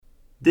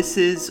This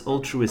is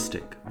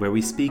Altruistic, where we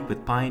speak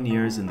with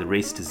pioneers in the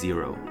race to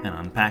zero and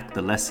unpack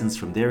the lessons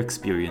from their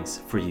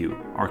experience for you,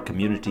 our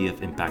community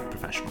of impact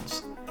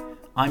professionals.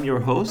 I'm your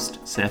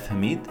host, Saif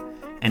Hamid,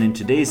 and in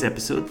today's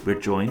episode, we're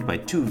joined by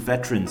two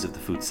veterans of the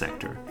food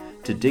sector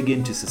to dig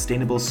into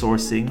sustainable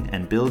sourcing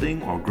and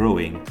building or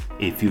growing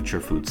a future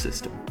food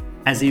system.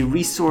 As a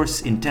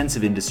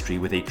resource-intensive industry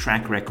with a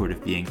track record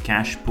of being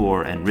cash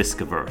poor and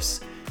risk-averse,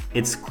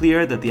 it's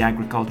clear that the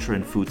agriculture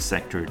and food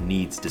sector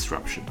needs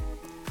disruption.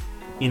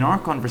 In our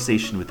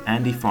conversation with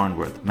Andy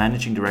Farnworth,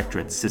 Managing Director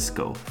at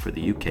Sysco for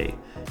the UK,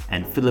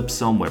 and Philip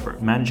Somweber,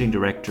 Managing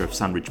Director of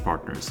Sunridge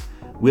Partners,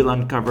 we'll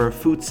uncover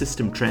food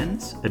system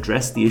trends,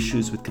 address the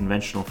issues with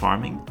conventional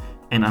farming,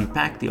 and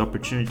unpack the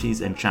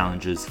opportunities and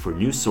challenges for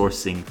new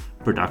sourcing,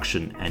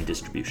 production, and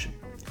distribution.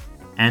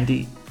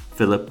 Andy,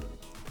 Philip,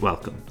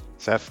 welcome.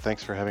 Seth,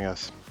 thanks for having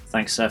us.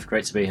 Thanks, Seth.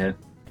 Great to be here.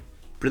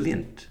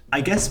 Brilliant.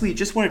 I guess we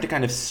just wanted to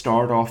kind of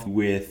start off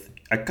with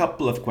a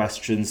couple of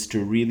questions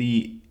to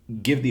really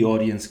give the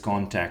audience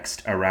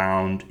context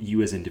around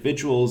you as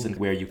individuals and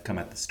where you come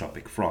at this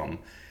topic from.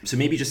 So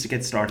maybe just to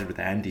get started with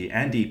Andy.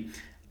 Andy,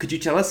 could you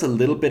tell us a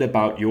little bit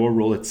about your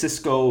role at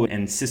Sysco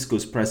and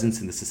Sysco's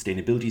presence in the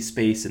sustainability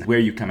space and where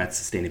you come at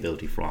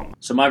sustainability from?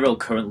 So my role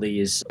currently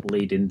is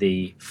leading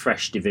the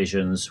fresh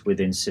divisions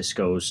within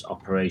Sysco's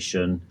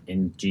operation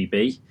in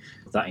GB.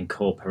 That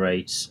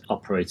incorporates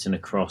operating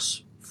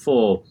across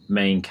four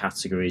main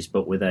categories,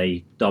 but with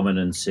a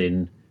dominance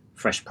in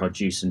fresh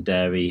produce and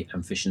dairy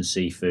and fish and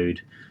seafood.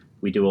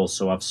 We do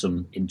also have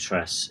some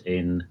interests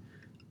in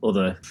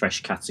other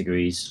fresh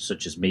categories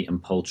such as meat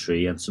and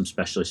poultry and some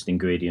specialist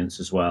ingredients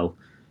as well.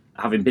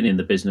 Having been in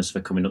the business for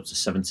coming up to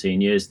 17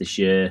 years this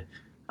year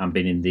and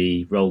been in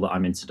the role that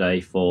I'm in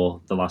today for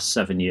the last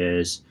 7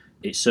 years,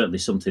 it's certainly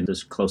something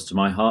that's close to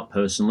my heart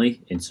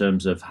personally in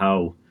terms of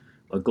how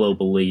a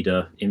global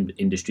leader in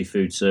industry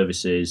food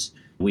services,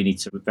 we need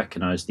to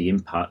recognise the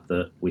impact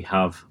that we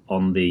have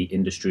on the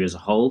industry as a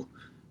whole,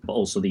 but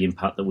also the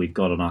impact that we've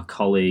got on our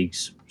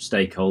colleagues,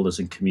 stakeholders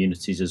and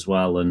communities as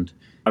well. And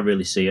I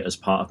really see it as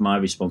part of my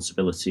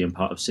responsibility and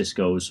part of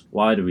Sysco's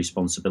wider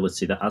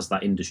responsibility that as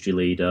that industry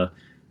leader,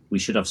 we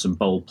should have some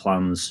bold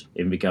plans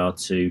in regard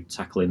to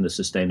tackling the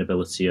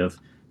sustainability of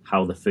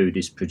how the food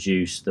is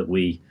produced that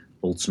we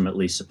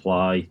ultimately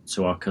supply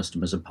to our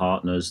customers and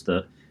partners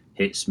that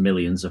hits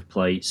millions of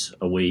plates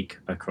a week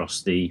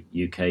across the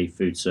UK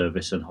food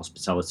service and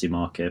hospitality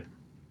market.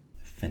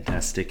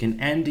 Fantastic.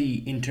 And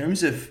Andy, in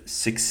terms of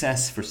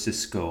success for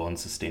Sysco on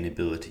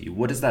sustainability,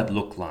 what does that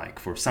look like?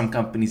 For some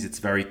companies, it's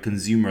very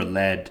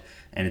consumer-led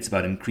and it's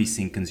about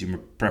increasing consumer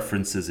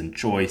preferences and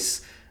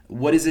choice.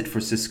 What is it for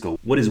Sysco?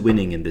 What is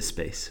winning in this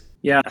space?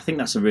 Yeah, I think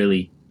that's a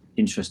really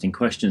interesting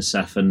question,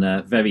 Seth,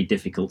 and very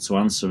difficult to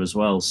answer as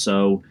well.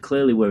 So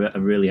clearly we're at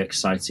a really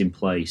exciting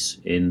place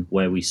in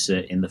where we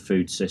sit in the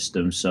food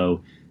system.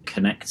 So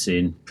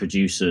connecting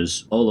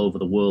producers all over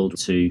the world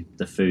to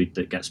the food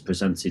that gets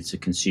presented to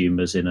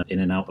consumers in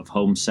an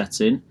out-of-home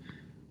setting.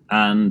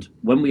 And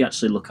when we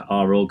actually look at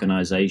our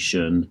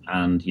organisation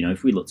and,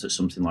 if we looked at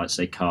something like,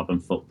 say,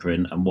 carbon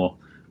footprint and what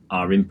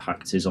our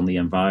impact is on the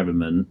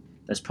environment,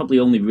 there's probably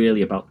only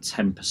really about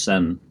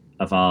 10%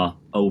 of our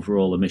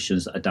overall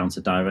emissions that are down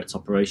to direct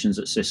operations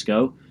at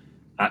Sysco.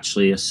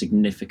 Actually, a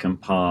significant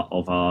part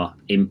of our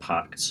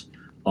impact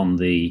on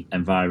the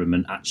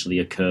environment actually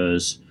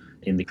occurs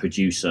in the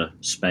producer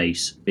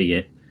space, be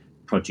it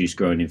produce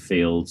grown in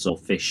fields or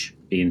fish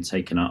being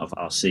taken out of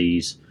our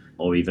seas,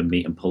 or even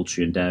meat and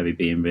poultry and dairy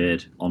being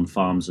reared on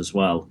farms as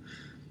well.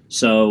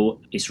 So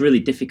it's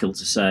really difficult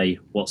to say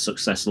what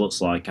success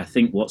looks like. I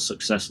think what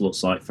success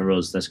looks like for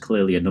us, there's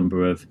clearly a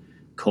number of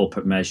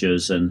corporate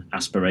measures and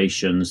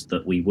aspirations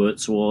that we work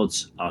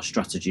towards. Our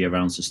strategy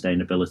around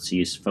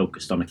sustainability is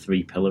focused on a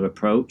 3-pillar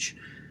approach,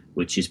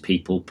 which is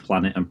people,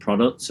 planet and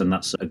products, and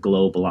that's a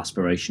global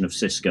aspiration of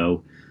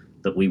Sysco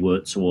that we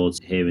work towards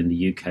here in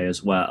the UK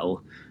as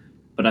well.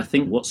 But I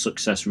think what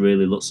success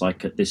really looks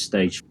like at this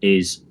stage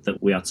is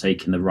that we are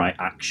taking the right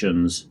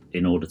actions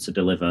in order to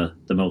deliver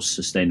the most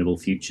sustainable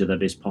future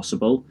that is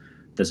possible.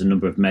 There's a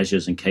number of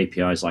measures and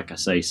KPIs, like I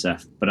say,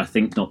 Seth, but I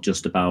think not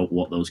just about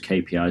what those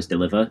KPIs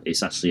deliver,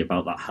 it's actually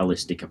about that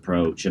holistic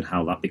approach and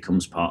how that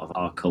becomes part of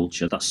our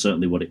culture. That's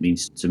certainly what it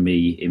means to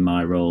me in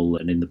my role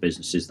and in the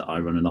businesses that I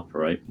run and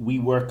operate. We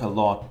work a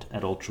lot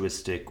at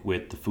Altruistic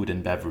with the food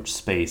and beverage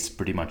space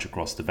pretty much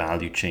across the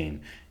value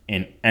chain.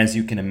 And as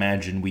you can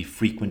imagine, we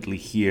frequently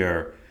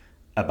hear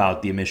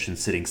about the emissions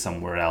sitting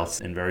somewhere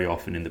else, and very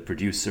often in the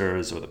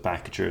producers or the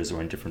packagers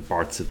or in different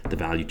parts of the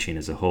value chain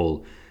as a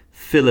whole.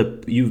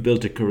 Philip, you've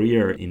built a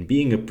career in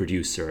being a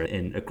producer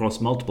and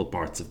across multiple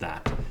parts of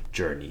that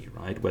journey,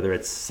 right? Whether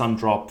it's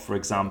Sundrop, for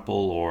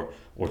example, or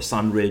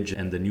Sunridge,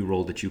 and the new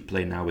role that you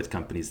play now with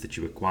companies that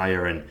you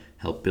acquire and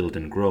help build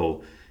and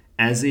grow.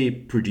 As a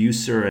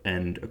producer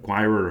and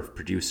acquirer of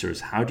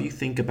producers, how do you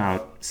think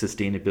about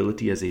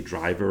sustainability as a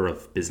driver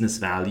of business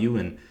value?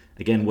 And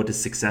again, what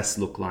does success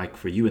look like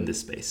for you in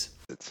this space?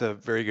 It's a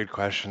very good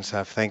question,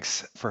 Seth.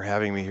 Thanks for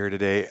having me here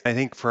today. I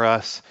think for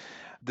us,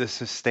 the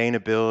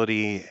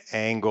sustainability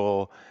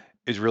angle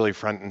is really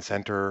front and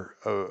center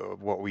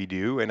of what we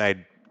do. And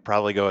I'd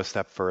probably go a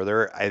step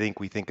further. I think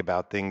we think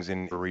about things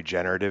in a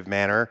regenerative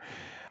manner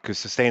because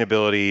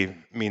sustainability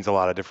means a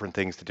lot of different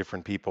things to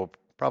different people,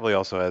 probably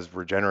also as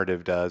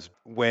regenerative does.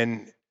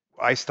 When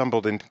I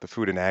stumbled into the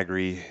food and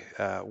agri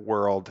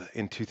world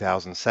in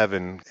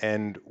 2007,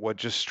 and what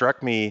just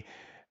struck me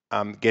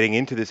getting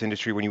into this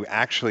industry, when you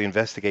actually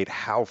investigate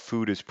how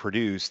food is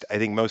produced, I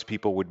think most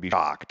people would be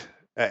shocked.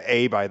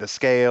 A, by the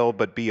scale,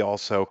 but B,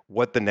 also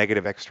what the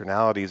negative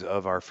externalities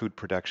of our food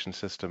production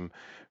system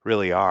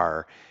really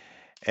are.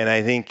 And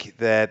I think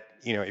that,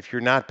 if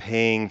you're not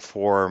paying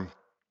for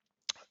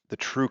the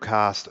true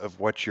cost of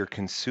what you're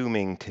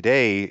consuming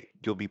today,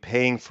 you'll be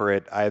paying for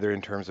it either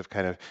in terms of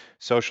kind of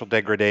social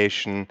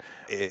degradation,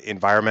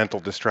 environmental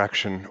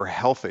destruction, or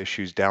health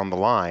issues down the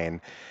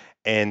line.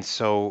 And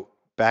so,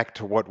 back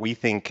to what we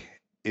think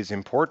is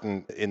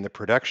important in the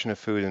production of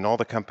food and all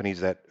the companies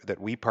that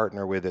we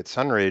partner with at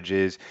Sunridge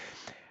is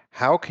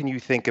how can you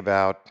think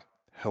about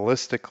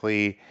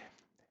holistically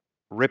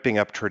ripping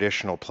up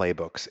traditional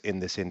playbooks in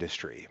this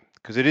industry?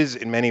 Because it is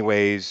in many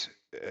ways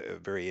a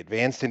very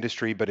advanced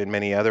industry, but in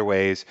many other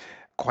ways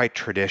quite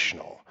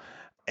traditional.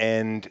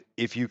 And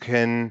if you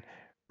can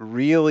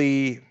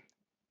really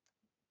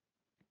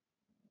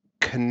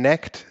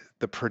connect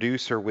the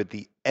producer with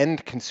the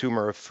end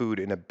consumer of food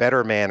in a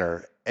better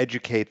manner,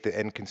 educate the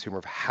end consumer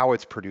of how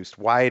it's produced,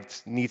 why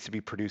it needs to be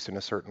produced in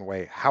a certain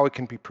way, how it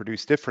can be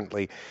produced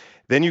differently,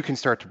 then you can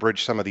start to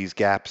bridge some of these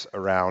gaps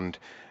around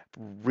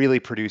really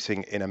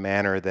producing in a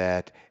manner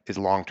that is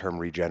long-term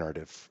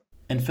regenerative.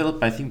 And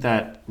Philip, I think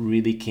that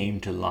really came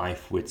to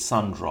life with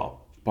Sundrop.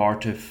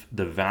 Part of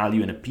the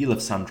value and appeal of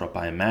Sundrop,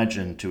 I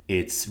imagine, to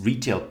its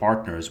retail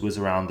partners was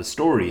around the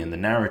story and the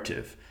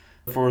narrative.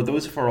 For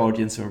those of our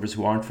audience members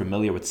who aren't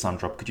familiar with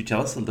Sundrop, could you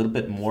tell us a little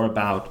bit more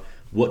about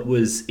what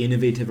was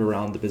innovative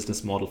around the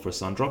business model for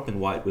Sundrop and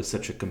why it was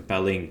such a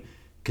compelling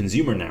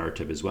consumer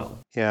narrative as well?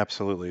 Yeah,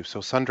 absolutely. So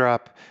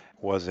Sundrop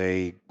was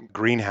a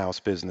greenhouse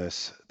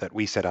business that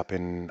we set up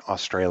in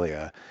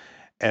Australia.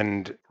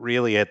 And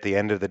really, at the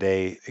end of the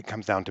day, it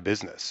comes down to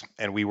business.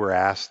 And we were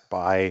asked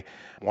by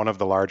one of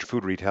the large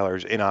food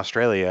retailers in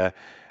Australia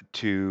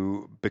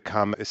to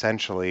become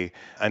essentially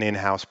an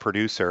in-house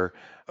producer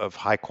of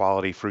high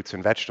quality fruits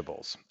and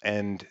vegetables.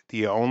 And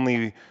the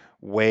only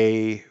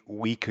way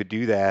we could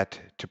do that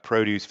to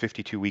produce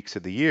 52 weeks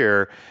of the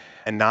year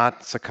and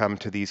not succumb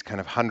to these kind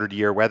of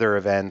 100-year weather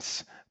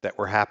events that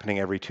were happening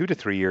every 2 to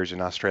 3 years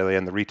in Australia,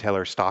 and the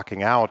retailers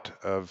stocking out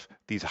of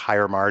these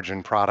higher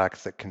margin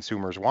products that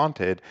consumers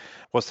wanted,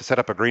 was to set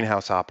up a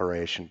greenhouse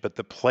operation. But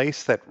the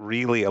place that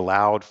really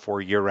allowed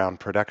for year-round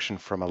production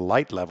from a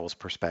light levels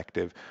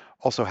perspective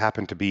also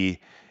happened to be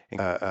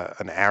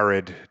an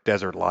arid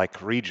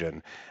desert-like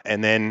region.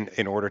 And then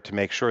in order to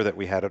make sure that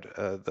we had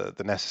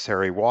the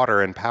necessary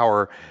water and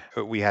power,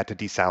 we had to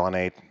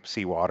desalinate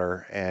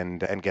seawater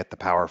and get the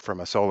power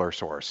from a solar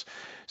source.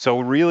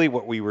 So really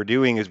what we were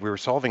doing is we were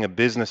solving a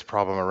business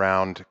problem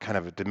around kind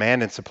of a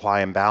demand and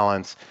supply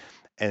imbalance,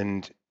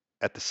 and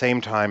at the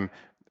same time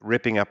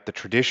ripping up the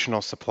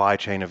traditional supply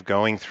chain of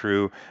going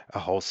through a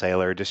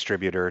wholesaler,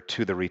 distributor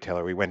to the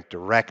retailer. We went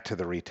direct to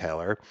the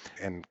retailer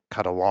and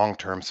cut a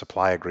long-term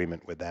supply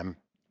agreement with them.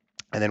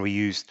 And then we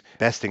used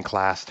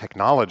best-in-class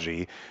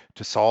technology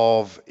to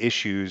solve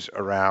issues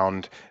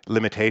around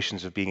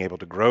limitations of being able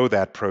to grow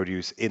that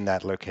produce in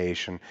that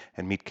location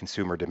and meet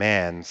consumer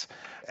demands.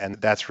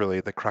 And that's really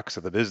the crux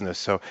of the business.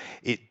 So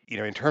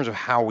in terms of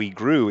how we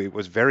grew, it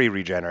was very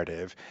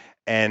regenerative,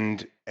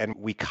 and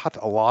we cut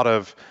a lot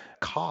of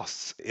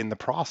costs in the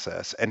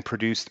process and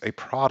produced a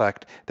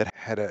product that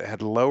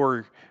had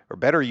lower or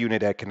better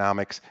unit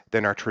economics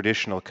than our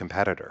traditional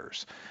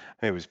competitors.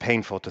 It was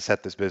painful to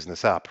set this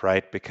business up,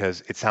 right?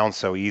 Because it sounds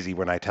so easy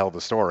when I tell the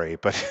story,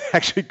 but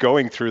actually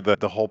going through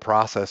the whole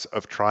process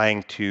of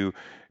trying to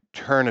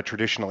turn a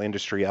traditional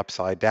industry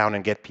upside down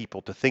and get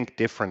people to think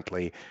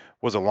differently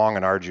was a long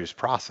and arduous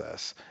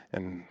process.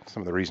 And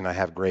some of the reason I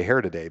have gray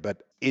hair today,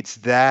 but it's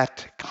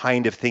that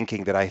kind of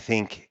thinking that I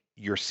think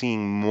you're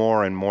seeing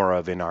more and more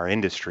of in our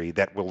industry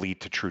that will lead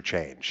to true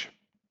change.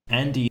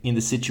 Andy, in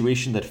the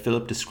situation that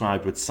Philip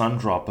described with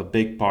Sundrop, a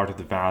big part of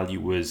the value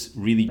was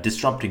really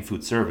disrupting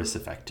food service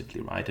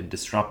effectively, right? And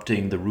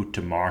disrupting the route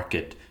to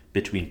market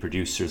between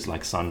producers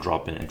like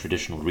Sundrop and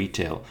traditional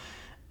retail.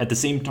 At the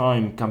same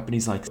time,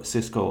 companies like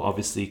Sysco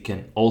obviously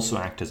can also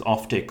act as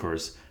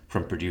off-takers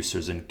from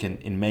producers and can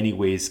in many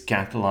ways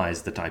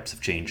catalyze the types of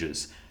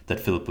changes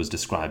that Philip was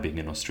describing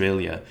in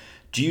Australia.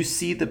 Do you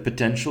see the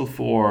potential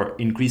for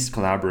increased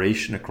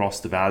collaboration across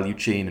the value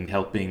chain and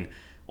helping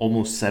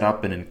almost set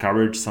up and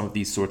encourage some of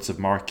these sorts of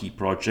marquee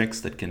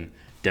projects that can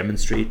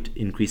demonstrate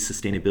increased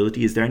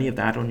sustainability? Is there any of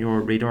that on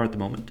your radar at the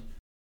moment?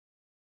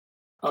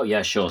 Oh,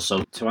 yeah, sure.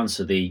 So to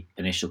answer the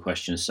initial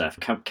question, Seth,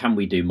 can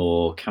we do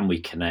more? Can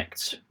we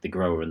connect the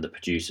grower and the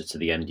producer to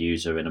the end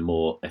user in a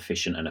more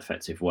efficient and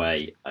effective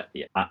way?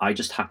 I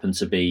just happened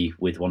to be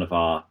with one of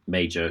our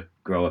major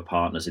grower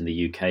partners in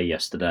the UK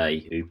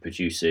yesterday who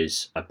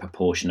produces a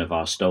proportion of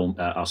our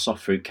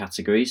soft fruit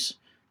categories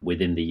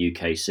within the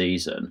UK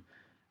season.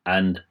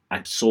 And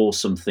I saw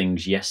some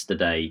things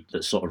yesterday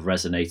that sort of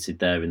resonated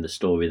there in the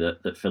story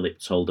that Philip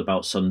told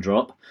about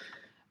Sundrop.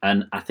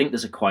 And I think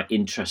there's a quite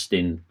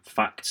interesting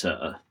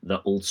factor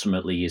that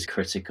ultimately is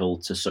critical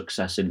to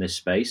success in this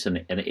space, and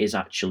it is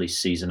actually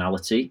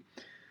seasonality.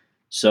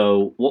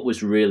 So, what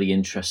was really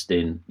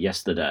interesting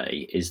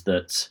yesterday is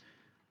that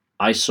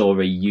I saw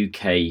a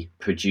UK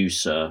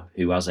producer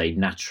who has a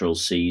natural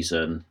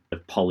season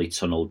of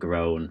polytunnel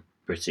grown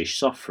British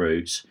soft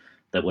fruits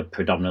that would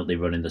predominantly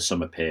run in the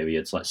summer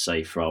periods, let's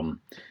say from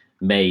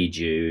May,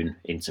 June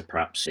into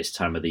perhaps this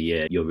time of the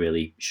year. You're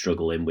really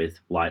struggling with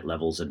light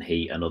levels and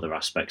heat and other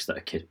aspects that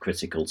are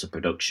critical to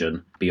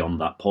production beyond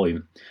that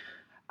point.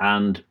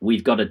 And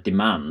we've got a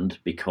demand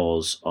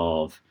because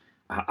of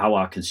how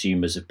our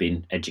consumers have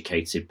been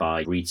educated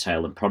by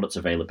retail and product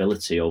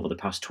availability over the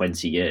past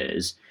 20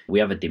 years. We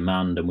have a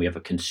demand and we have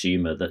a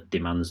consumer that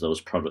demands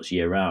those products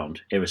year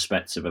round,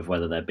 irrespective of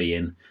whether they're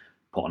being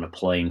put on a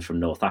plane from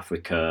North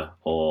Africa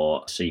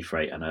or sea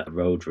freight and a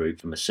road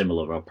route from a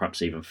similar or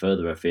perhaps even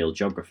further afield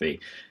geography.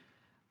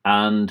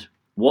 And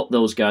what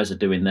those guys are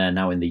doing there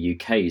now in the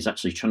UK is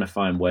actually trying to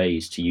find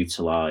ways to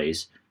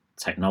utilise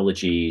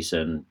technologies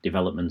and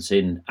developments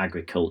in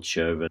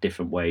agriculture and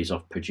different ways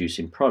of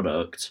producing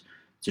product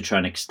to try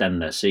and extend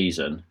their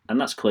season.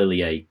 And that's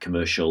clearly a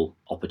commercial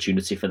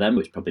opportunity for them,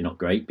 which is probably not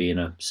great being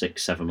a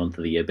 6-7 month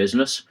of the year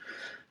business.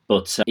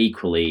 But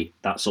equally,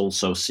 that's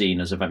also seen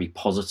as a very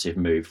positive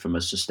move from a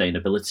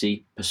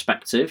sustainability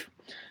perspective.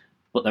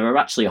 But there are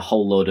actually a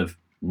whole load of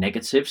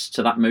negatives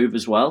to that move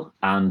as well.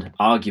 And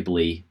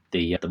arguably,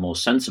 the more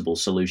sensible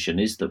solution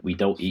is that we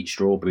don't eat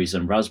strawberries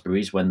and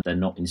raspberries when they're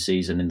not in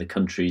season in the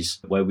countries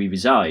where we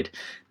reside.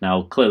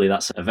 Now, clearly,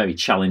 that's a very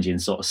challenging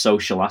sort of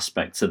social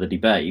aspect to the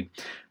debate.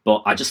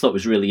 But I just thought it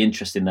was really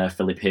interesting there,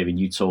 Philip, hearing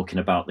you talking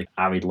about the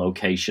arid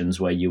locations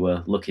where you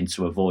were looking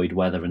to avoid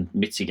weather and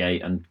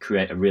mitigate and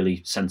create a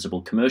really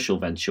sensible commercial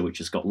venture, which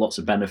has got lots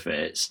of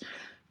benefits.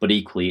 But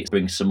equally, it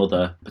brings some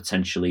other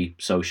potentially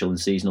social and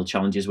seasonal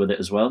challenges with it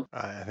as well.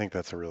 I think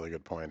that's a really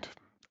good point.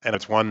 And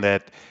it's one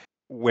that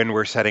when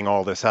we're setting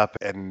all this up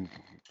and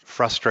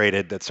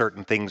frustrated that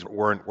certain things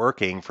weren't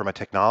working from a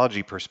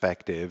technology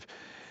perspective,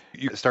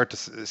 you start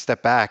to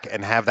step back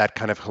and have that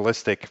kind of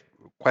holistic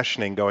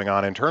questioning going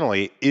on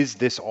internally. Is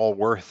this all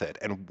worth it?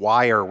 And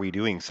why are we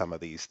doing some of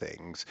these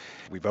things?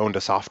 We've owned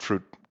a soft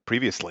fruit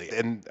previously,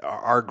 and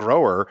our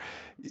grower,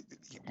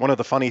 one of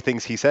the funny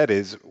things he said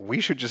is, we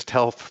should just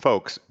tell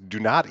folks, do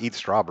not eat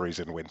strawberries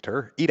in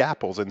winter, eat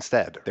apples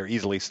instead. They're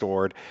easily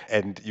stored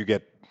and you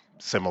get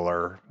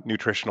similar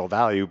nutritional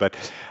value. But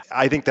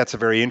I think that's a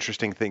very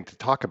interesting thing to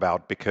talk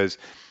about, because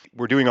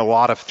we're doing a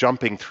lot of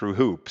jumping through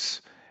hoops.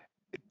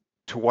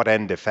 To what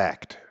end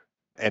effect?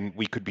 And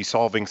we could be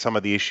solving some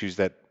of the issues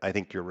that I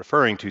think you're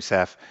referring to,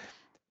 Seth,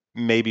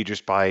 maybe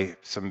just by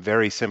some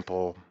very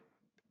simple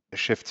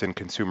shifts in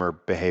consumer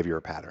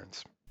behavior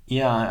patterns.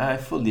 Yeah, I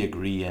fully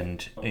agree.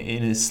 And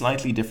in a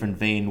slightly different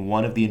vein,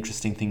 one of the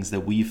interesting things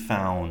that we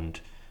found,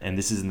 and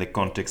this is in the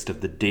context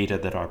of the data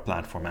that our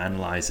platform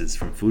analyzes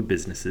from food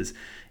businesses,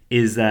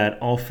 is that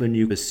often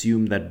you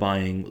assume that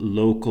buying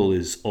local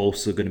is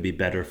also going to be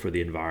better for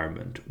the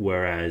environment.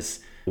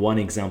 Whereas one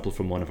example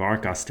from one of our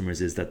customers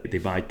is that they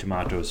buy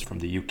tomatoes from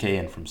the UK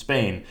and from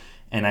Spain,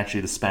 and actually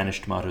the Spanish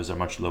tomatoes are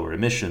much lower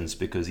emissions,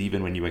 because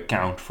even when you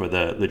account for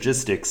the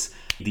logistics,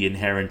 the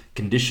inherent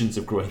conditions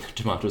of growing the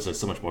tomatoes are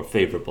so much more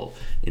favorable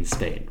in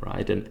Spain,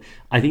 right? And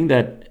I think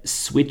that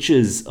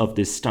switches of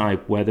this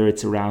type, whether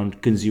it's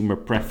around consumer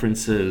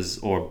preferences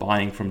or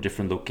buying from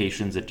different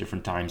locations at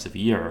different times of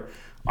year,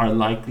 are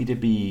likely to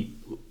be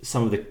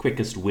some of the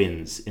quickest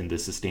wins in the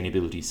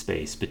sustainability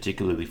space,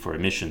 particularly for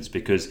emissions,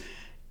 because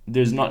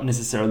there's not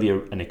necessarily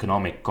an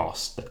economic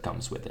cost that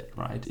comes with it,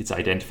 right? It's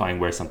identifying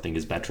where something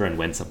is better and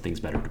when something's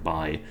better to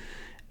buy.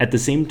 At the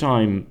same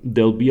time,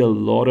 there'll be a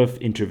lot of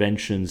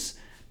interventions,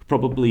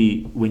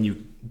 probably when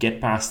you get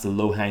past the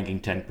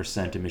low-hanging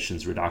 10%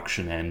 emissions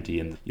reduction, Andy,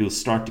 and you'll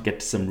start to get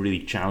to some really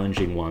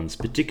challenging ones,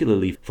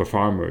 particularly for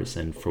farmers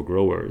and for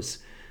growers.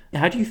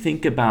 How do you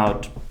think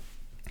about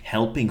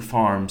helping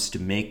farms to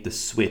make the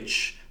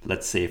switch,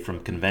 let's say,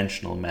 from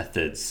conventional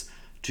methods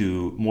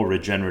to more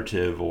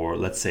regenerative or,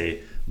 let's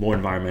say, more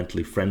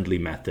environmentally friendly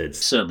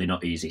methods? Certainly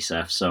not easy,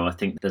 Seth. So I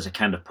think there's a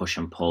kind of push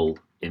and pull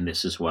in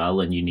this as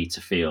well, and you need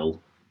to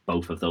feel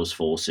both of those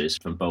forces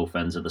from both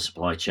ends of the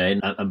supply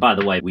chain. And by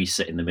the way, we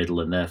sit in the middle,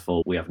 and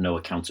therefore we have no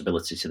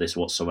accountability to this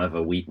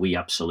whatsoever. We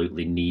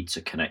absolutely need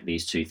to connect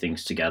these two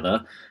things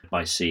together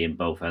by seeing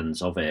both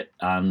ends of it.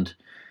 And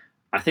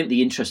I think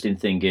the interesting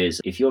thing is,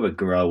 if you're a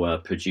grower,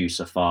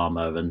 producer,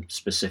 farmer, and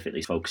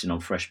specifically focusing on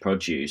fresh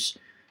produce,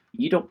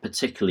 you don't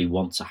particularly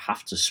want to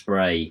have to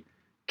spray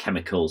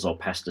chemicals or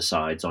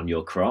pesticides on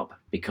your crop,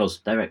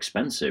 because they're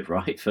expensive,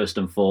 right? First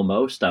and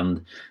foremost.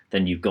 And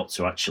then you've got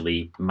to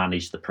actually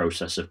manage the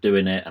process of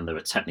doing it. And there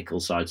are technical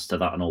sides to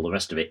that and all the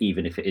rest of it,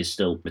 even if it is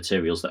still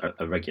materials that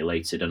are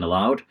regulated and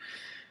allowed.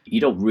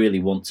 You don't really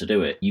want to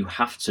do it. You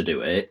have to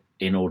do it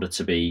in order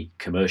to be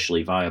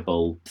commercially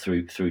viable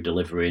through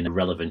delivering a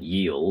relevant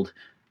yield.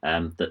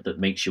 that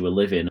makes you a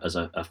living as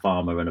a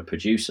farmer and a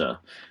producer.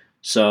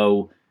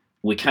 So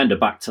we kind of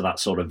back to that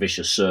sort of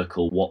vicious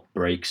circle, what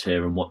breaks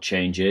here and what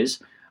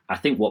changes. I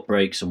think what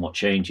breaks and what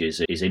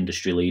changes is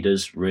industry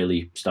leaders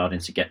really starting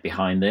to get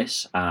behind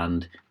this.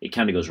 And it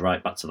kind of goes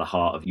right back to the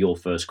heart of your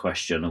first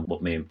question and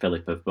what me and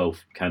Philip have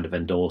both kind of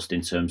endorsed in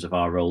terms of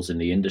our roles in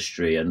the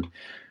industry. And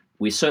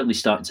we're certainly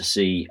starting to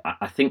see,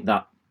 I think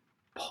that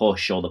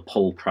push or the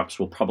pull perhaps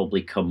will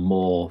probably come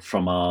more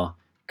from our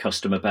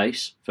customer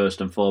base, first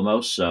and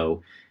foremost.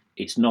 So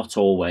it's not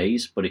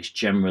always, but it's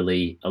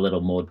generally a little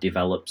more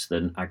developed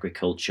than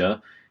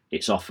agriculture.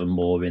 It's often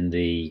more in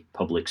the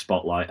public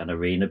spotlight and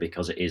arena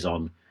because it is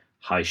on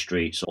high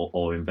streets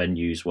or in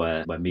venues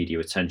where media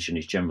attention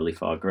is generally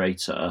far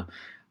greater.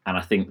 And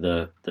I think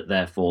that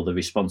therefore the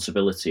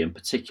responsibility, and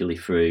particularly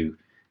through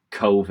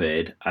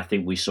COVID, I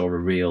think we saw a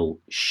real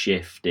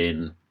shift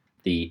in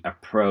the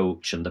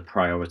approach and the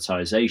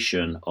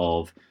prioritization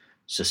of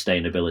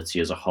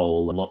sustainability as a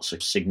whole. Lots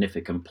of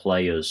significant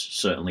players,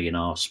 certainly in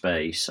our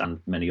space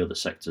and many other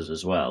sectors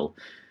as well,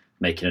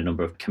 making a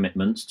number of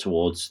commitments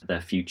towards their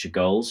future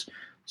goals.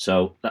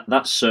 So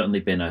that's certainly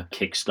been a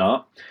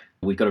kickstart.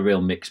 We've got a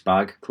real mixed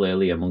bag,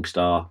 clearly, amongst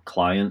our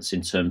clients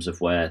in terms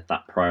of where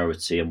that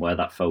priority and where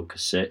that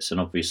focus sits. And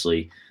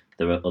obviously,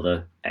 there are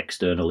other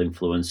external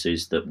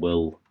influences that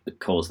will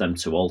cause them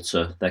to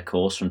alter their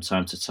course from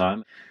time to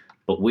time.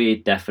 But we're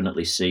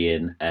definitely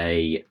seeing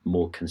a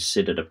more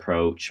considered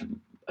approach,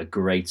 a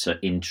greater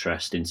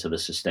interest into the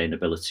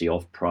sustainability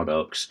of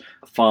products,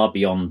 far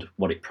beyond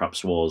what it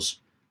perhaps was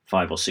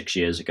 5 or 6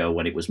 years ago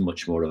when it was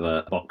much more of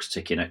a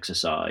box-ticking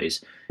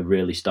exercise. We're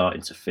really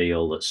starting to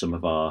feel that some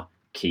of our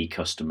key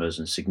customers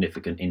and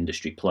significant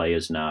industry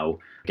players now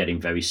getting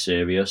very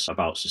serious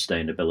about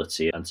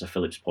sustainability, and to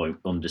Philip's point,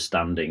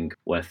 understanding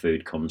where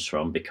food comes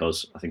from,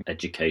 because I think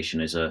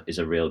education is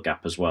a real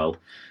gap as well.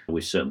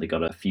 We've certainly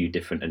got a few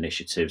different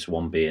initiatives,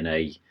 one being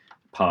a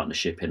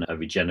partnership in a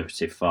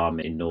regenerative farm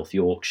in North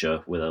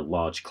Yorkshire with a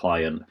large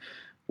client,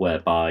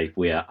 whereby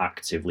we are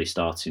actively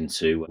starting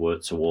to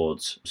work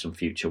towards some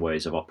future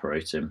ways of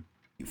operating.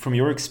 From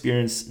your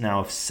experience now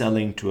of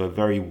selling to a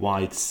very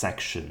wide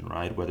section,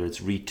 right, whether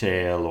it's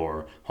retail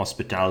or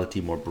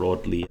hospitality more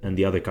broadly and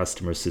the other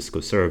customers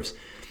Sysco serves,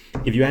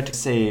 if you had to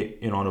say,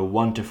 on a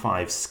 1 to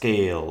 5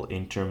 scale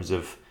in terms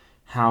of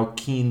how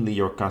keenly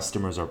your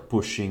customers are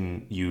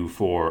pushing you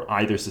for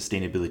either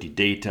sustainability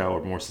data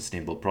or more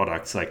sustainable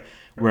products, like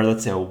where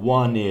let's say a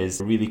 1 is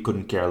really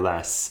couldn't care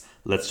less,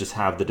 let's just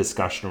have the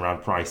discussion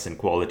around price and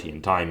quality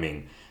and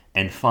timing.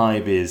 And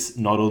 5 is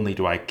not only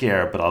do I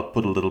care, but I'll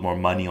put a little more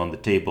money on the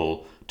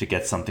table to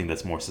get something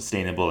that's more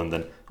sustainable, and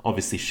then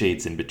obviously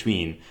shades in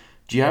between.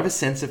 Do you have a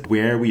sense of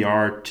where we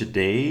are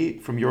today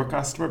from your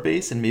customer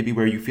base and maybe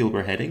where you feel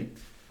we're heading?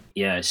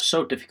 Yeah, it's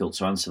so difficult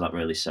to answer that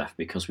really, Seth,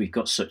 because we've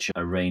got such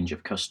a range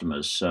of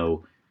customers.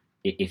 So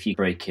if you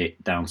break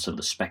it down to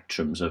the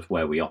spectrums of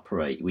where we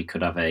operate, we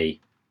could have a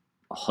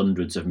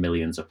hundreds of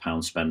millions of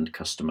pound spend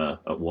customer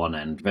at one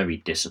end, very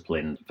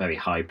disciplined, very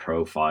high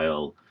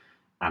profile,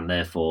 and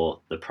therefore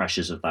the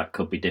pressures of that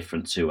could be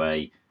different to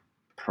a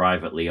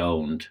privately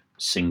owned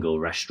single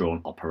restaurant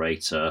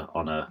operator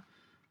on a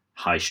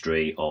high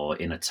street or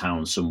in a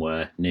town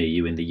somewhere near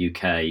you in the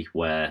UK,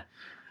 where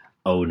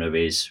owner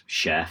is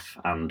chef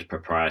and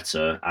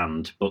proprietor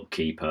and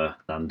bookkeeper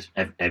and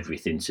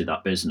everything to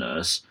that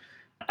business.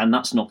 And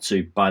that's not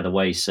to, by the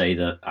way, say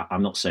that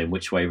I'm not saying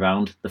which way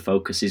round the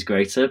focus is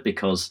greater,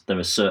 because there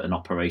are certain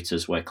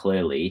operators where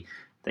clearly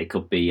they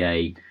could be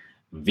a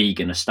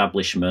vegan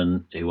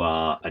establishment who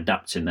are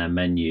adapting their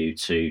menu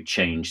to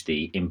change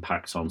the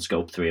impact on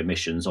Scope 3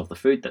 emissions of the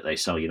food that they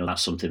sell.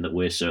 That's something that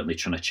we're certainly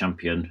trying to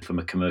champion from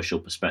a commercial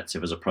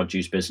perspective as a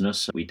produce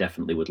business. We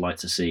definitely would like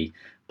to see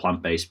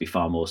plant-based be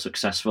far more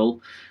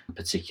successful,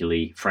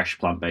 particularly fresh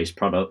plant-based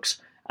products.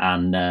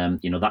 And,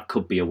 that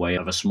could be a way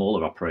of a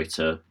smaller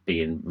operator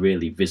being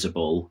really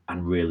visible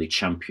and really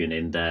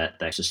championing their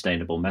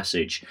sustainable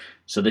message.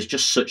 So there's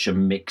just such a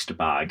mixed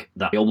bag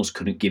that I almost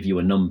couldn't give you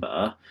a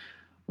number.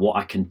 What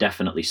I can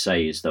definitely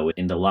say is, though,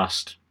 in the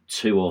last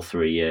 2 or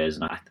 3 years,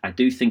 and I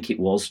do think it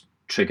was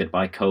triggered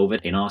by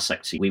COVID, in our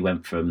sector, we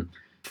went from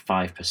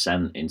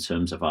 5% in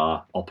terms of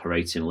our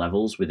operating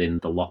levels within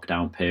the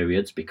lockdown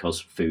periods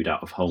because food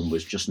out of home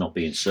was just not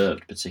being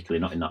served, particularly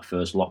not in that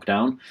first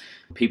lockdown.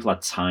 People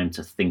had time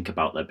to think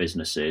about their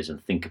businesses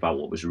and think about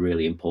what was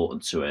really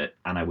important to it.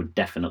 And I would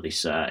definitely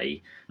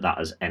say that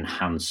has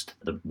enhanced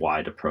the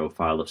wider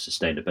profile of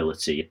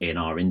sustainability in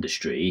our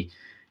industry.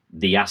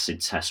 The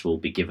acid test will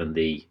be given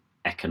the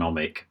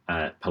economic,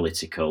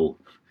 political,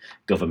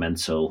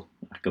 governmental.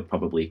 I could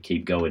probably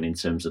keep going in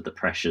terms of the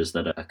pressures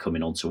that are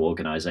coming onto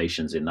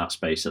organisations in that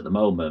space at the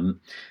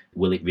moment.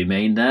 Will it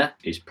remain there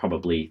is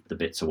probably the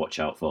bit to watch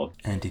out for.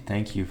 Andy,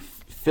 thank you.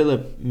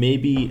 Philip,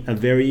 maybe a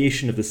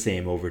variation of the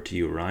same over to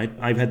you, right?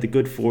 I've had the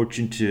good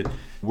fortune to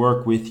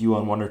work with you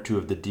on 1 or 2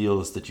 of the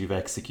deals that you've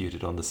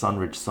executed on the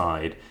Sunridge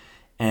side.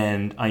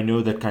 And I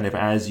know that kind of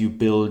as you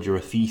build your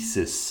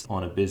thesis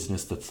on a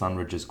business that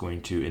Sunridge is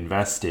going to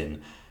invest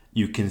in,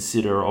 You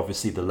consider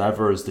obviously the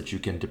levers that you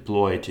can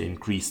deploy to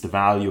increase the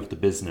value of the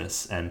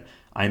business. And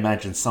I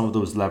imagine some of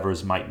those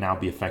levers might now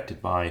be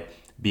affected by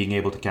being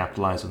able to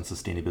capitalize on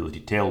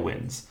sustainability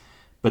tailwinds.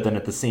 But then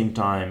at the same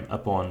time,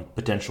 upon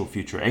potential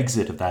future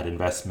exit of that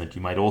investment,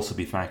 you might also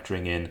be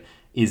factoring in,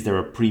 is there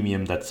a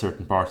premium that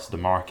certain parts of the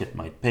market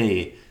might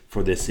pay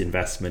for this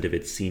investment if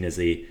it's seen as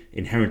a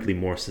inherently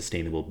more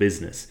sustainable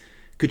business?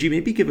 Could you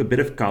maybe give a bit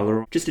of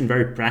color, just in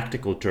very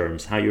practical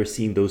terms, how you're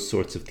seeing those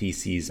sorts of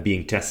theses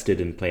being tested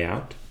and play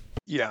out?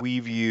 Yeah, we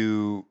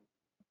view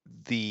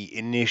the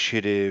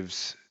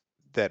initiatives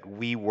that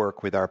we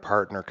work with our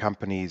partner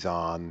companies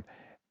on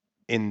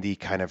in the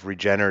kind of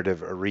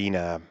regenerative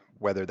arena,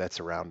 whether that's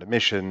around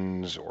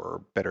emissions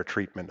or better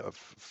treatment of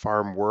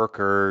farm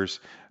workers,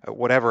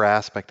 whatever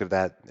aspect of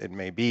that it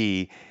may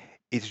be,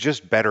 it's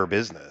just better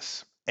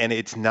business. And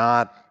it's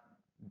not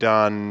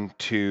done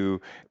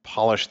to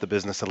polish the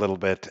business a little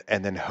bit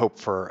and then hope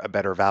for a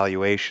better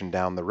valuation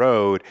down the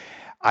road.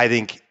 I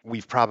think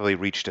we've probably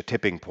reached a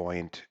tipping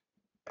point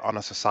on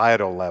a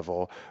societal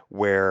level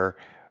where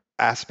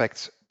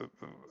aspects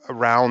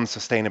around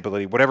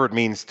sustainability, whatever it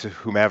means to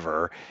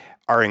whomever,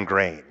 are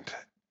ingrained.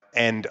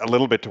 And a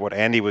little bit to what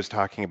Andy was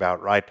talking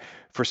about, right?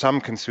 For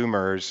some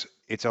consumers,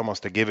 it's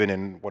almost a given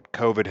in what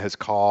COVID has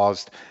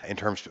caused in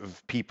terms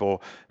of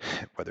people,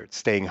 whether it's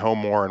staying home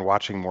more and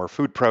watching more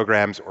food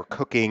programs or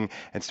cooking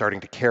and starting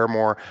to care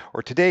more,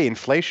 or today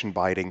inflation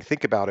biting.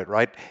 Think about it,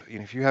 right?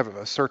 If you have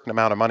a certain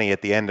amount of money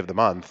at the end of the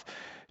month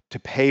to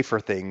pay for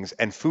things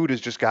and food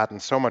has just gotten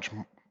so much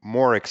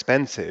more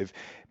expensive,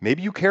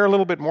 maybe you care a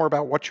little bit more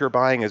about what you're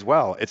buying as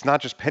well. It's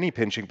not just penny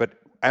pinching, but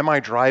am I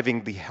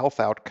driving the health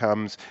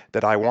outcomes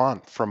that I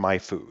want from my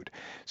food?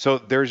 So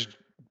there's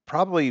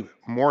probably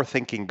more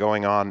thinking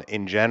going on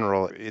in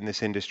general in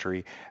this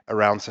industry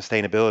around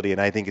sustainability.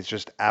 And I think it's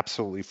just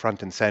absolutely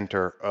front and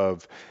center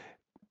of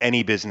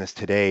any business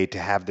today to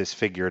have this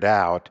figured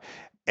out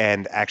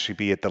and actually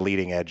be at the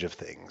leading edge of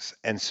things.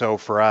 And so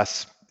for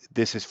us,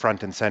 this is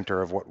front and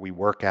center of what we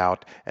work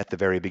out at the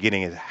very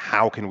beginning, is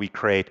how can we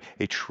create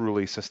a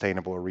truly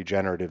sustainable or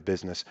regenerative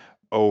business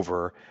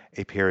over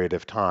a period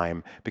of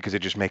time, because it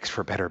just makes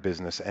for better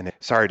business. And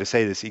sorry to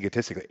say this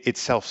egotistically, it's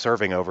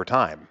self-serving over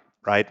time,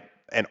 right?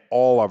 And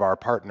all of our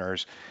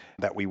partners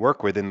that we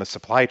work with in the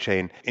supply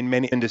chain, in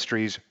many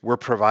industries, we're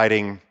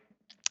providing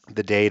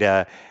the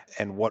data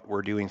and what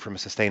we're doing from a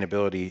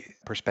sustainability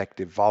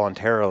perspective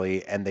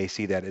voluntarily, and they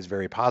see that as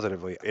very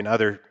positively. In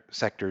other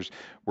sectors,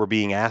 we're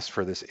being asked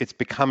for this. It's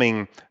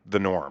becoming the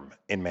norm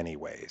in many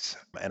ways.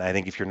 And I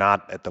think if you're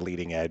not at the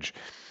leading edge,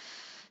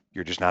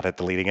 you're just not at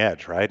the leading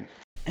edge, right?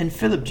 And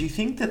Philip, do you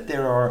think that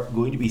there are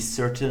going to be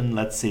certain,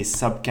 let's say,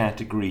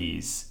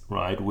 subcategories,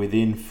 right,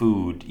 within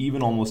food,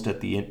 even almost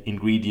at the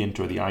ingredient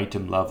or the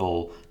item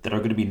level, that are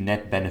going to be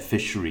net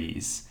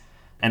beneficiaries?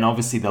 And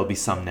obviously there'll be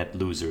some net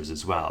losers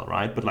as well,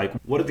 right? But like,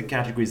 what are the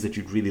categories that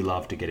you'd really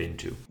love to get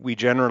into? We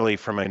generally,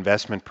 from an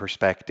investment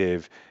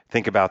perspective,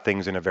 think about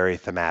things in a very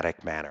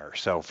thematic manner.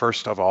 So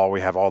first of all,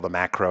 we have all the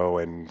macro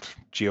and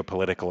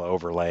geopolitical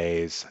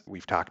overlays.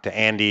 We've talked to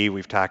Andy,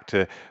 we've talked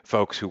to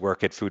folks who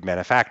work at food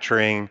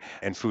manufacturing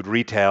and food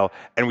retail,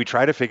 and we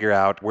try to figure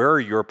out, where are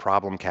your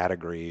problem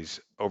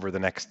categories over the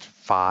next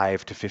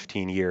 5 to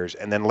 15 years?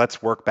 And then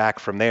let's work back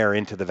from there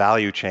into the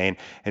value chain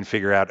and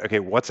figure out, okay,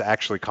 what's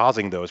actually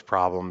causing those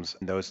problems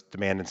and those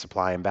demand and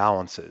supply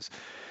imbalances?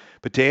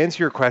 But to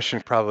answer your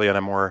question, probably on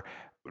a more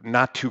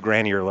not too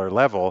granular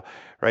level,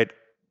 right?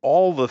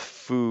 All the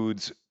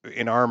foods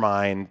in our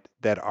mind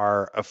that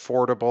are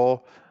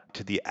affordable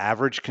to the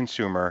average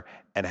consumer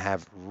and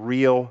have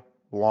real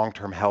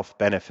long-term health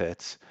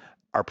benefits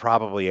are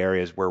probably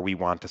areas where we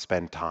want to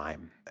spend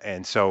time.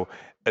 And so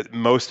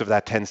most of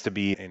that tends to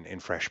be in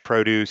fresh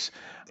produce,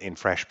 in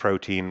fresh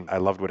protein. I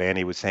loved what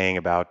Andy was saying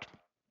about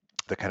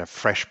the kind of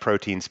fresh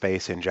protein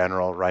space in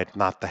general, right?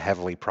 Not the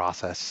heavily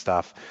processed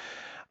stuff.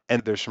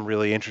 And there's some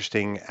really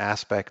interesting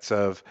aspects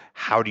of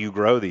how do you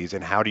grow these,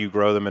 and how do you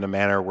grow them in a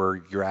manner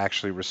where you're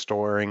actually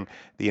restoring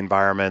the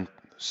environment,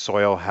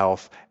 soil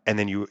health, and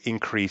then you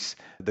increase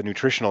the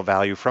nutritional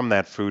value from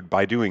that food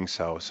by doing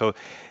so. So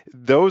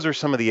those are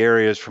some of the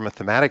areas from a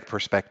thematic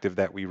perspective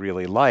that we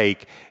really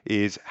like,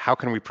 is how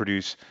can we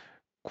produce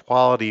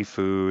quality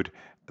food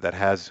that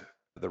has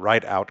the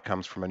right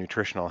outcomes from a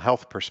nutritional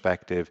health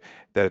perspective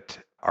that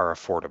are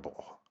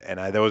affordable.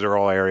 And those are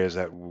all areas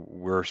that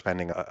we're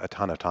spending a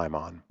ton of time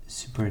on.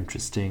 Super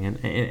interesting.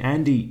 And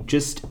Andy,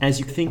 just as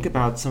you think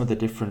about some of the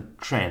different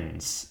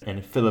trends,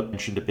 and Philip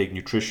mentioned a big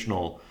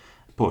nutritional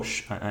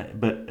push,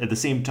 but at the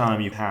same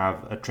time, you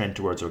have a trend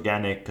towards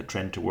organic, a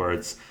trend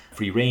towards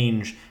free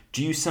range.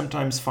 Do you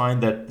sometimes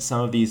find that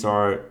some of these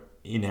are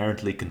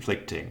inherently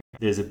conflicting?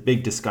 There's a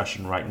big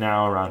discussion right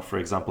now around, for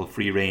example,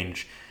 free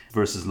range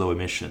versus low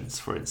emissions,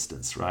 for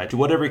instance, right? To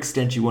whatever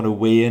extent you want to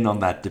weigh in on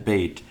that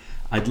debate,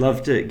 I'd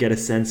love to get a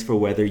sense for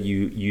whether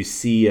you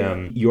see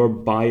your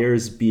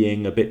buyers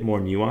being a bit more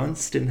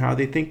nuanced in how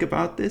they think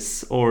about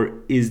this, or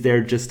is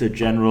there just a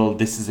general,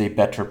 this is a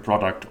better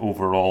product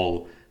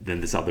overall than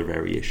this other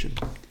variation?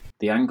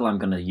 The angle I'm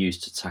going to use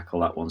to tackle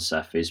that one,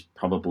 Seth, is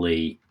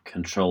probably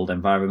controlled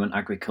environment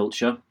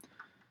agriculture.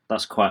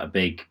 That's quite a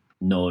big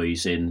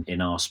noise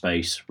in our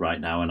space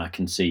right now, and I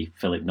can see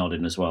Philip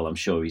nodding as well. I'm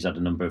sure he's had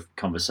a number of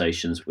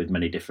conversations with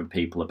many different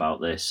people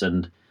about this,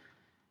 and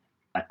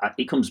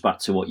it comes back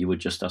to what you were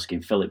just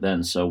asking Philip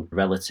then. So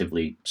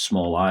relatively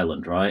small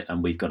island, right?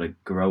 And we've got a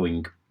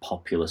growing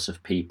populace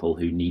of people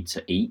who need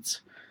to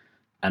eat.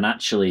 And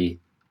actually,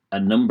 a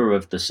number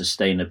of the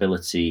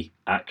sustainability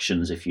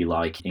actions, if you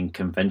like, in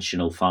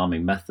conventional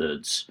farming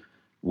methods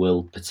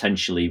will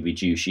potentially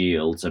reduce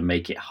yields and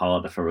make it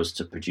harder for us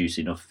to produce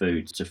enough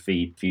food to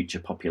feed future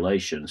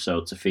populations.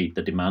 So to feed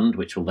the demand,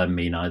 which will then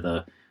mean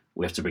either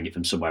we have to bring it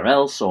from somewhere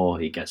else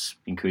or it gets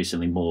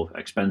increasingly more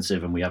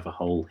expensive and we have a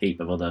whole heap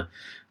of other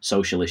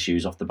social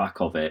issues off the back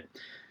of it.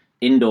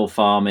 Indoor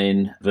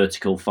farming,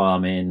 vertical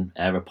farming,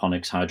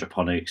 aeroponics,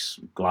 hydroponics,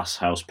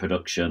 glasshouse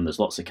production, there's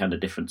lots of kind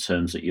of different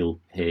terms that you'll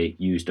hear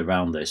used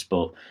around this,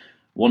 but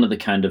one of the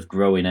kind of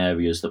growing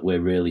areas that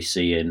we're really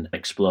seeing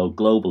explode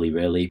globally,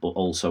 really, but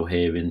also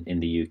here in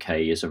the UK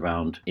is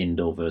around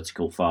indoor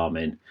vertical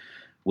farming,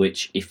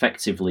 which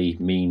effectively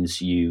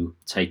means you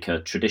take a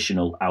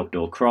traditional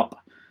outdoor crop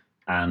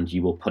and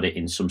you will put it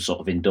in some sort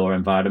of indoor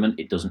environment.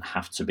 It doesn't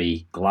have to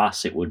be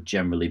glass. It would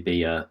generally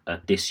be a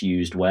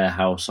disused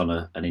warehouse on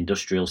an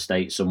industrial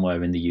estate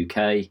somewhere in the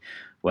UK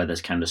where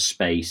there's kind of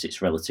space.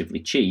 It's relatively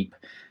cheap.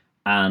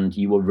 And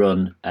you will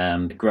run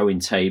growing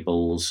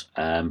tables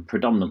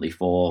predominantly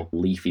for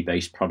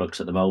leafy-based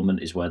products at the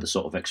moment is where the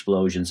sort of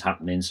explosion's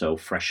happening, so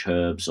fresh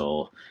herbs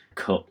or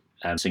cut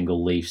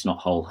single leaves, not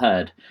whole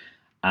head.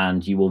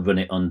 And you will run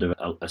it under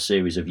a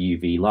series of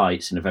UV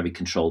lights in a very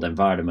controlled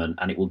environment,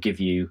 and it will give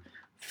you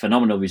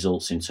phenomenal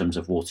results in terms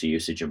of water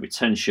usage and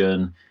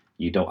retention.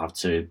 You don't have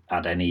to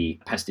add any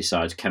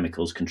pesticides,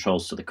 chemicals,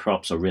 controls to the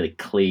crop, so really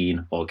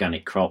clean,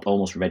 organic crop,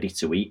 almost ready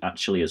to eat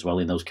actually as well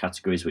in those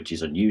categories, which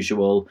is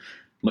unusual,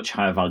 much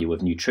higher value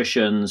of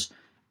nutritions,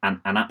 and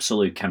an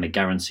absolute kind of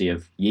guarantee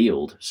of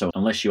yield. So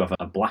unless you have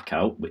a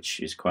blackout, which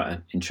is quite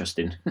an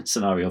interesting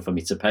scenario for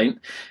me to paint,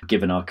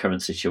 given our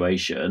current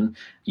situation,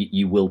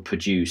 you will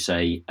produce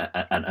an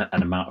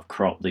amount of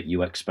crop that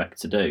you expect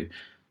to do.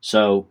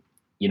 So,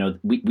 you know,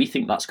 we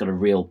think that's got a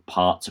real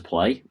part to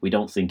play. We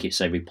don't think it's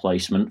a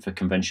replacement for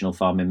conventional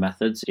farming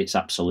methods. It's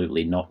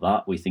absolutely not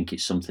that. We think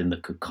it's something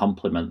that could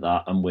complement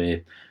that, and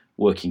we're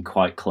working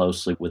quite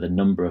closely with a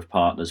number of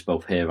partners,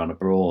 both here and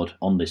abroad,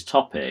 on this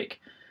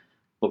topic.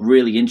 But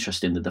really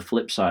interesting that the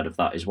flip side of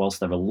that is, whilst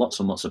there are lots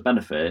and lots of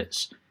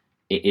benefits,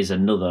 it is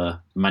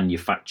another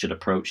manufactured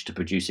approach to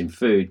producing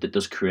food that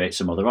does create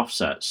some other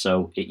offsets.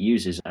 So it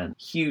uses a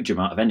huge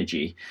amount of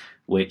energy,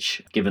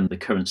 which, given the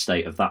current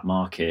state of that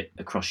market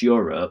across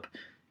Europe,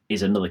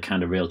 is another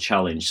kind of real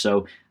challenge.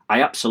 So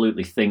I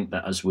absolutely think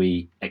that as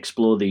we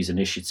explore these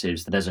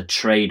initiatives, there's a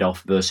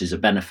trade-off versus a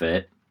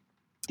benefit.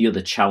 The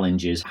other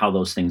challenge is how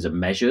those things are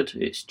measured.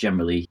 It's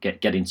generally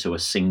getting to a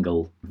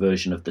single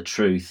version of the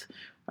truth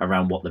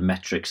around what the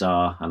metrics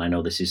are. And I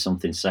know this is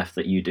something, Seth,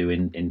 that you do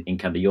in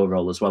kind of your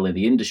role as well in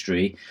the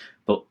industry,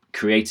 but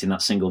creating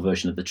that single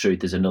version of the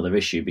truth is another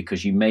issue,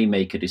 because you may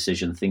make a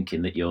decision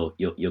thinking that you're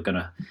going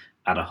to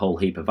add a whole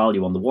heap of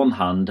value on the one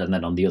hand, and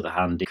then on the other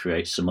hand, it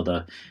creates some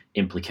other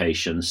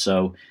implications.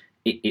 So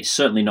it's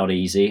certainly not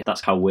easy.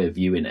 That's how we're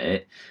viewing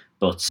it.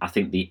 But I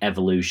think the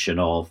evolution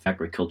of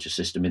agriculture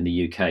system in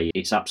the UK,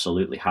 it's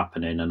absolutely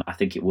happening. And I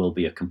think it will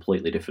be a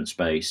completely different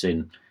space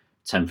in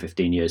 10,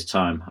 15 years'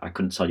 time. I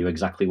couldn't tell you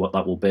exactly what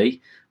that will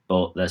be,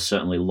 but there's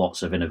certainly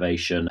lots of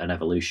innovation and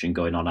evolution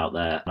going on out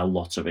there. And a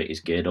lot of it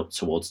is geared up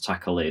towards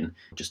tackling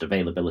just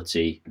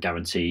availability,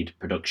 guaranteed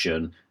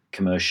production,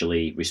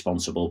 commercially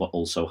responsible, but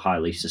also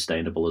highly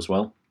sustainable as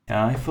well.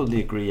 Yeah, I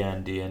fully agree,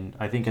 Andy. And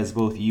I think, as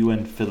both you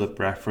and Philip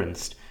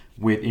referenced,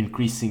 with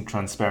increasing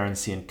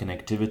transparency and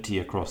connectivity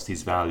across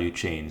these value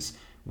chains,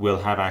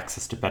 we'll have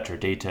access to better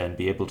data and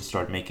be able to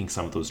start making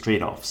some of those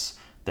trade-offs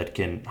that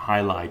can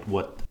highlight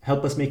what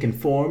help us make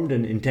informed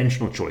and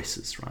intentional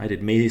choices, right?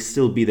 It may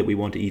still be that we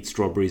want to eat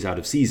strawberries out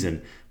of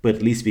season, but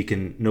at least we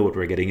can know what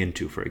we're getting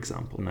into, for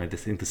example. And I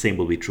think the same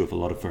will be true of a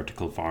lot of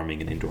vertical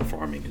farming and indoor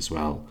farming as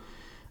well.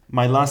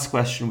 My last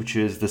question, which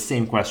is the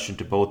same question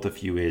to both of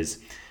you,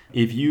 is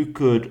if you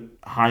could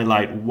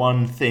highlight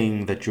one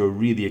thing that you're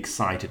really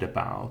excited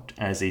about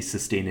as a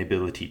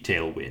sustainability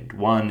tailwind,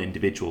 one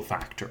individual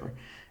factor,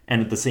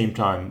 and at the same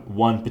time,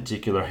 one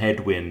particular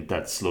headwind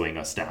that's slowing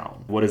us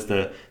down. What is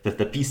the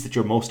piece that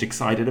you're most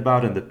excited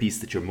about and the piece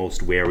that you're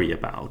most wary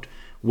about,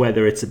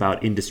 whether it's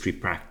about industry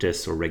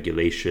practice or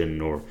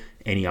regulation or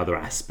any other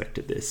aspect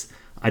of this?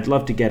 I'd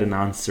love to get an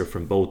answer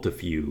from both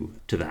of you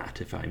to that,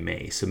 if I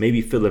may. So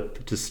maybe,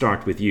 Philip, to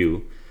start with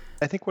you.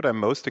 I think what I'm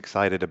most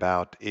excited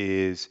about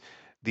is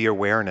the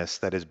awareness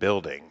that is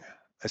building,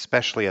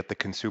 especially at the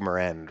consumer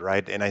end,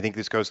 right? And I think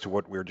this goes to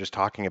what we were just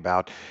talking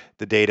about.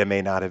 The data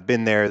may not have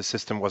been there. The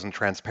system wasn't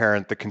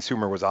transparent. The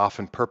consumer was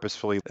often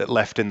purposefully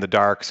left in the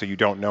dark, so you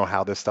don't know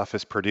how this stuff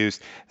is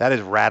produced. That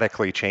is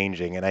radically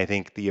changing. And I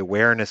think the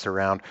awareness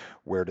around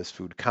where does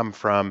food come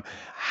from,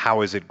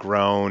 how is it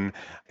grown,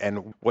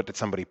 and what did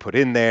somebody put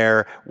in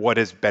there, what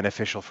is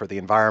beneficial for the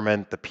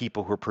environment, the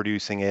people who are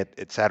producing it,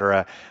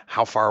 etc.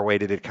 How far away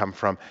did it come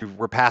from?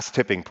 We're past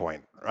tipping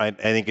point. Right?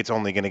 I think it's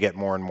only going to get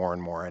more and more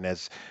and more. And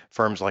as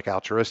firms like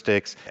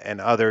Altruistics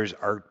and others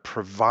are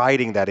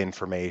providing that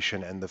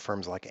information, and the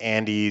firms like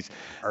Andes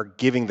are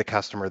giving the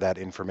customer that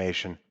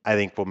information, I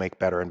think we'll make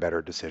better and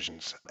better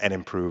decisions and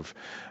improve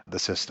the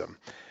system.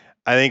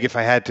 I think if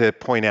I had to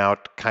point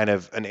out kind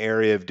of an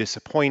area of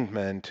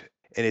disappointment,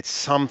 and it's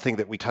something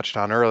that we touched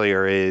on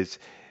earlier, is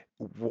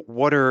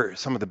what are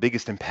some of the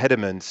biggest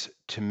impediments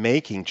to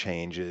making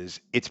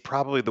changes? It's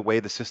probably the way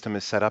the system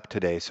is set up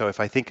today. So if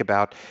I think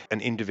about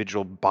an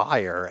individual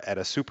buyer at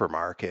a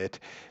supermarket,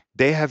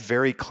 they have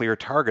very clear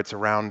targets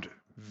around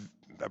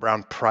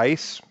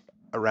price,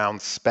 around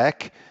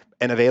spec,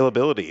 and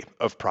availability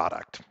of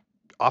product,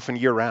 often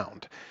year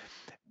round,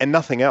 and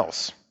nothing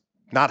else.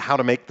 Not how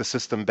to make the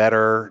system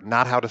better,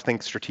 not how to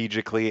think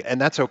strategically. And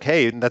that's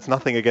okay. And that's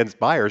nothing against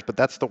buyers, but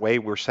that's the way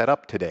we're set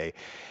up today.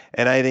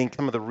 And I think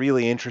some of the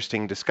really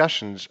interesting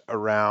discussions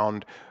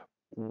around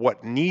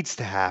what needs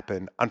to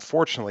happen,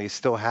 unfortunately, is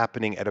still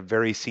happening at a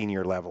very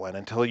senior level. And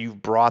until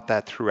you've brought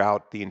that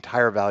throughout the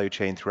entire value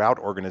chain, throughout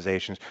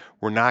organizations,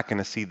 we're not going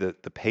to see the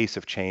pace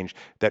of change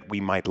that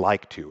we might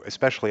like to,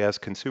 especially as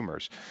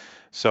consumers.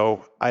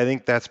 So I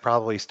think that's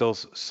probably still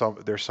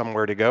there's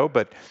somewhere to go.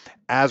 But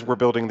as we're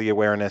building the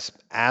awareness,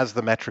 as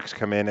the metrics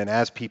come in, and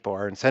as people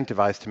are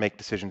incentivized to make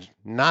decisions,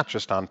 not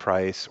just on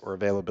price or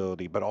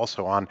availability, but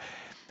also on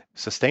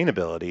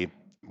sustainability,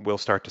 we'll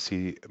start to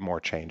see more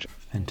change.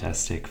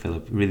 Fantastic,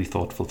 Philip. Really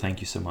thoughtful. Thank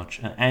you so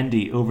much.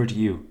 Andy, over to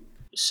you.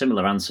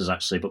 Similar answers,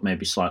 actually, but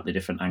maybe slightly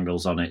different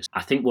angles on it.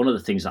 I think one of the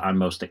things that I'm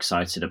most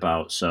excited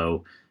about,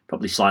 so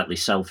probably slightly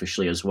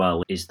selfishly as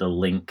well, is the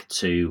link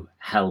to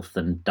health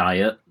and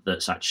diet.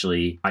 That's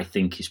actually, I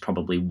think, is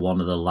probably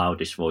one of the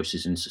loudest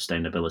voices in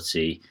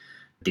sustainability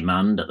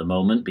demand at the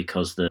moment,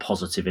 because the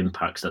positive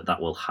impacts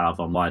that will have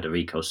on wider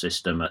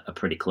ecosystem are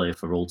pretty clear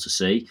for all to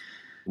see.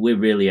 We're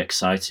really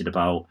excited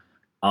about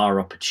our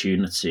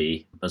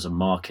opportunity as a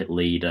market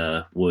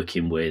leader,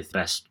 working with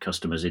best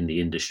customers in the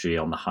industry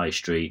on the high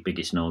street,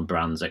 biggest known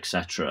brands,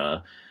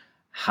 etc.,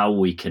 how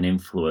we can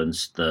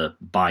influence the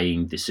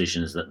buying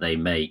decisions that they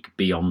make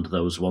beyond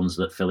those ones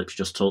that Philip's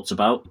just talked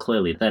about.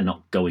 Clearly, they're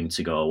not going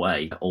to go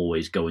away. They're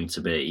always going to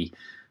be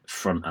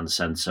front and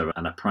centre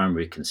and a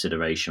primary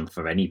consideration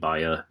for any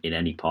buyer in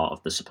any part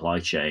of the supply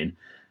chain.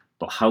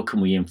 But how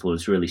can we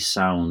influence really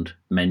sound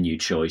menu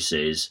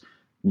choices,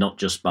 not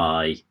just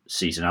by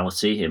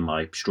seasonality, in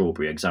my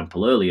strawberry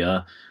example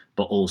earlier,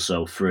 but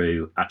also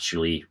through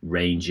actually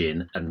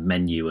ranging and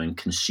menu and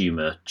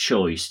consumer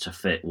choice to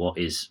fit what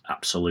is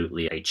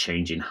absolutely a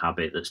changing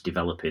habit that's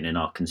developing in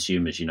our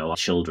consumers. You know, our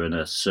children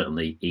are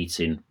certainly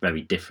eating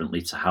very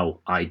differently to how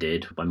I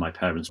did when my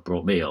parents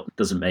brought me up.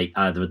 Doesn't make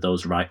either of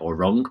those right or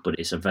wrong, but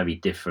it's a very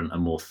different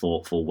and more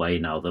thoughtful way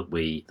now that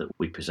we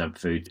present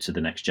food to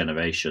the next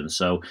generation.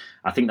 So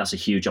I think that's a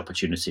huge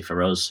opportunity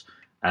for us.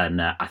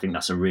 And I think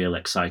that's a real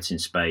exciting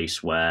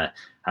space where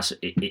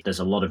there's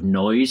a lot of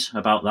noise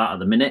about that at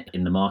the minute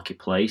in the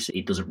marketplace.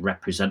 It doesn't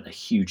represent a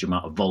huge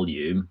amount of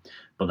volume,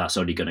 but that's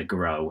only going to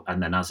grow.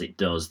 And then as it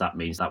does, that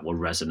means that will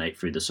resonate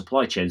through the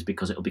supply chains,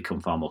 because it'll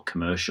become far more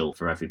commercial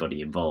for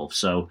everybody involved.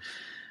 So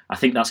I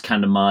think that's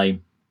kind of my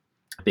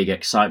big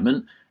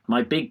excitement.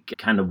 My big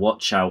kind of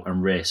watch out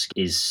and risk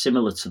is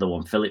similar to the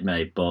one Philip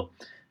made, but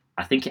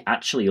I think it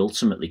actually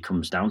ultimately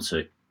comes down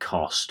to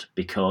cost,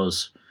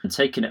 because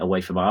taking it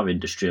away from our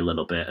industry a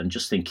little bit and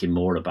just thinking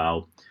more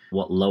about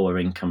what lower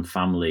income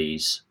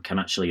families can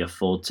actually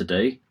afford to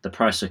do. The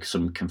price of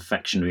some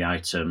confectionery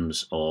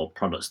items or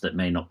products that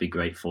may not be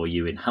great for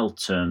you in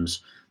health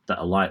terms, that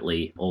are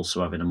likely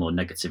also having a more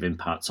negative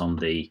impact on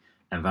the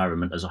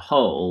environment as a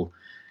whole,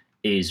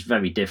 is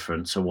very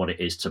different to what it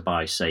is to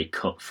buy, say,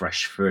 cut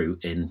fresh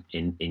fruit in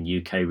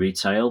UK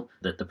retail.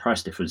 That the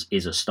price difference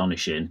is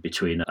astonishing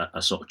between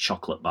a sort of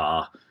chocolate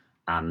bar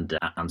and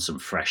some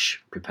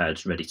fresh,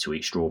 prepared,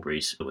 ready-to-eat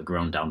strawberries that were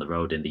grown down the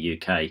road in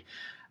the UK.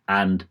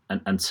 And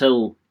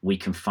until we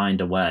can find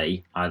a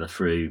way, either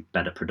through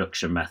better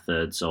production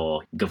methods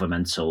or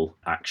governmental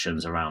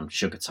actions around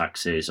sugar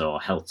taxes or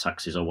health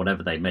taxes or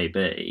whatever they may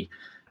be,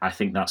 I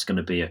think that's going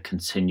to be a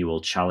continual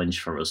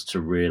challenge for us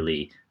to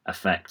really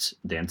affect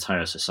the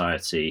entire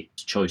society's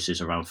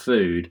choices around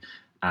food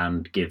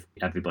and give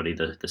everybody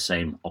the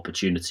same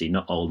opportunity,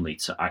 not only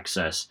to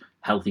access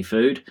healthy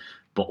food,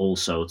 but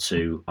also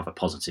to have a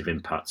positive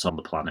impact on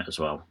the planet as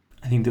well.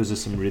 I think those are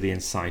some really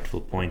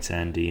insightful points,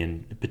 Andy,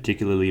 and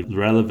particularly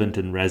relevant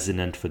and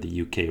resonant for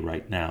the UK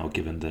right now,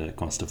 given the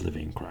cost of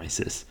living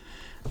crisis.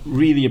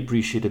 Really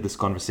appreciated this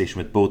conversation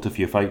with both of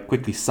you. If I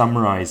quickly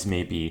summarize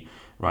maybe,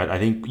 right, I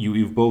think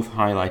you've both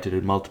highlighted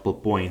at multiple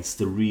points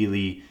the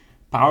really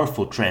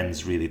powerful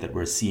trends really that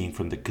we're seeing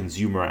from the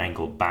consumer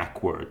angle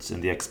backwards,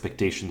 and the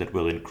expectation that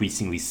we'll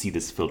increasingly see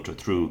this filter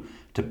through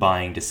to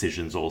buying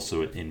decisions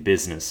also in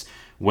business,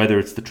 whether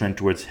it's the trend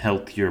towards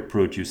healthier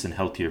produce and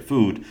healthier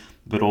food,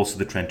 but also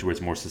the trend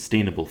towards more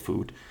sustainable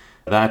food.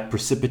 that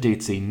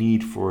precipitates a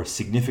need for a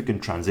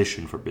significant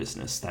transition for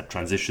business. That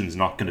transition is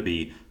not going to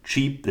be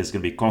cheap. There's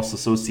going to be costs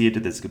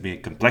associated. There's going to be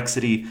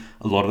complexity.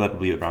 A lot of that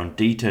will be around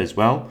data as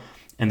well.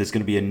 And there's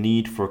going to be a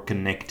need for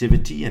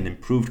connectivity and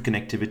improved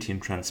connectivity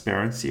and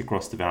transparency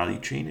across the value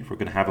chain if we're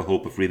going to have a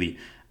hope of really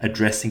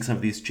addressing some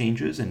of these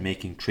changes and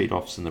making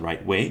trade-offs in the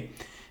right way.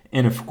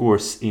 And of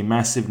course, a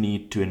massive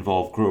need to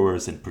involve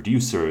growers and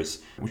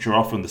producers, which are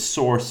often the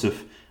source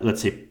of,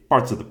 let's say,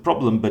 parts of the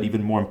problem, but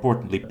even more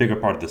importantly, a bigger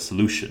part of the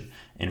solution,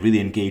 and really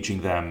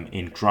engaging them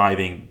in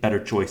driving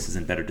better choices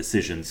and better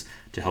decisions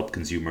to help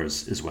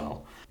consumers as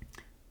well.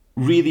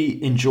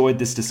 Really enjoyed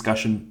this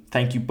discussion.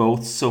 Thank you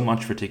both so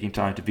much for taking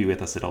time to be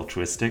with us at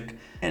Altruistic.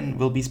 And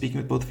we'll be speaking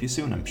with both of you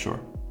soon, I'm sure.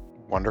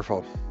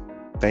 Wonderful.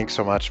 Thanks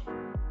so much.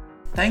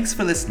 Thanks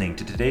for listening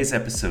to today's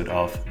episode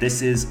of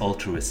This is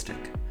Altruistic.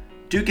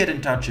 Do get in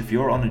touch if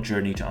you're on a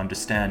journey to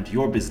understand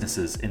your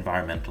business's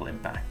environmental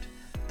impact.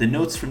 The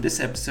notes from this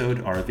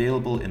episode are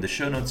available in the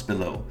show notes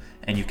below,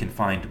 and you can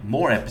find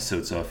more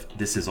episodes of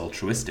This is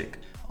Altruistic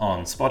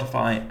on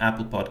Spotify,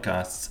 Apple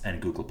Podcasts,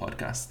 and Google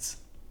Podcasts.